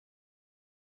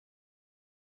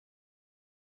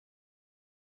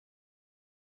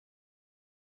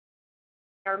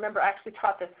I remember I actually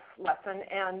taught this lesson,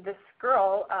 and this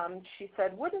girl, she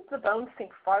said, wouldn't the bones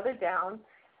sink farther down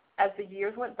as the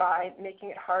years went by, making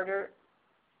it harder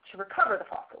to recover the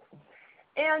fossils?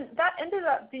 And that ended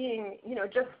up being,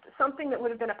 just something that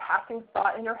would have been a passing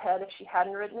thought in her head if she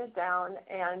hadn't written it down,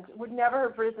 and would never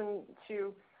have risen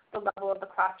to the level of the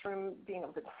classroom being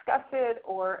able to discuss it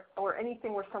or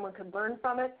anything where someone could learn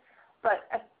from it. But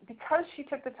because she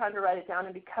took the time to write it down,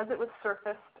 and because it was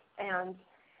surfaced and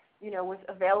was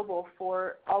available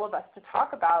for all of us to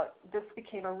talk about, this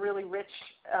became a really rich,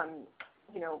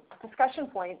 discussion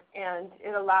point, and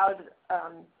it allowed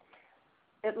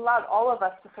all of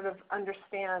us to sort of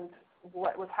understand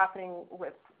what was happening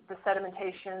with the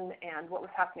sedimentation and what was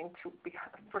happening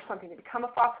for something to become a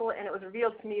fossil. And it was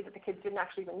revealed to me that the kids didn't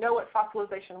actually even know what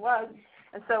fossilization was.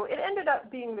 And so it ended up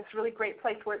being this really great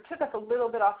place where it took us a little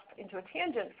bit off into a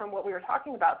tangent from what we were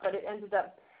talking about, but it ended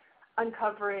up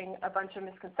uncovering a bunch of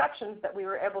misconceptions that we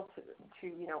were able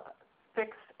to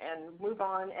fix and move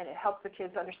on, and it helped the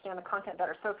kids understand the content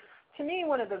better. So to me,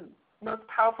 one of the most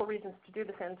powerful reasons to do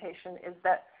this annotation is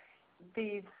that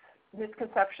these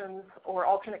misconceptions or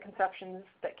alternate conceptions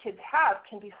that kids have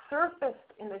can be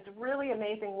surfaced in these really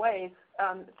amazing ways,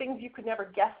 things you could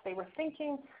never guess they were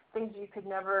thinking, things you could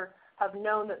never have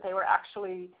known that they were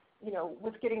actually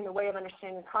was getting in the way of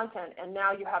understanding content, and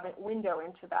now you have a window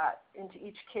into that, into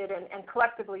each kid and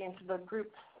collectively into the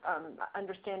group's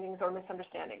understandings or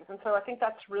misunderstandings. And so I think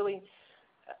that's really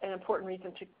an important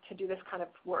reason to do this kind of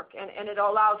work. And it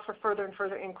allows for further and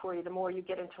further inquiry the more you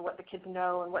get into what the kids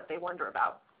know and what they wonder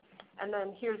about. And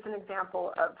then here's an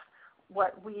example of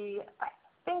what I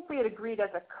think we had agreed as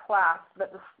a class,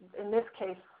 that in this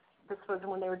case, this was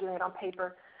when they were doing it on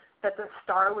paper, that the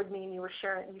star would mean you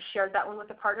shared that one with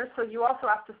a partner. So you also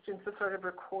asked the students to sort of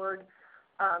record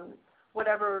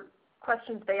whatever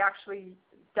questions they actually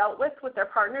dealt with their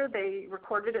partner. They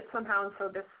recorded it somehow, and so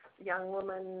this young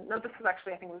woman, no, this was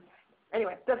actually, I think it was,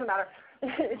 anyway, doesn't matter.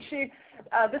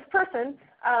 This person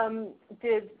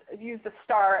did use the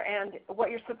star, and what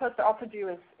you're supposed to also do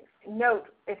is note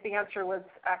if the answer was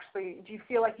actually, do you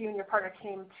feel like you and your partner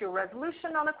came to a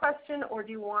resolution on a question, or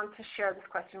do you want to share this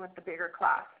question with the bigger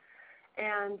class?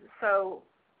 And so,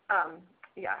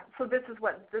 so this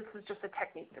is just a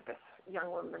technique that this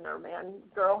young woman or man,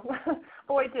 girl,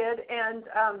 boy did. And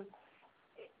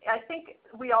I think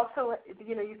we also,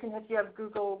 you can, if you have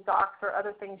Google Docs or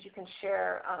other things, you can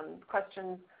share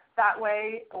questions that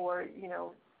way, or,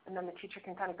 and then the teacher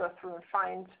can kind of go through and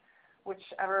find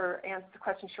whichever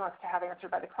question she wants to have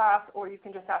answered by the class, or you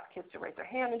can just ask kids to raise their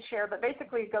hand and share. But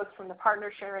basically it goes from the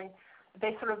partner sharing.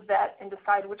 They sort of vet and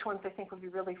decide which ones they think would be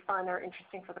really fun or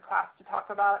interesting for the class to talk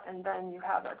about, and then you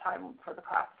have a time for the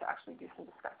class to actually do some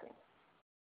discussing.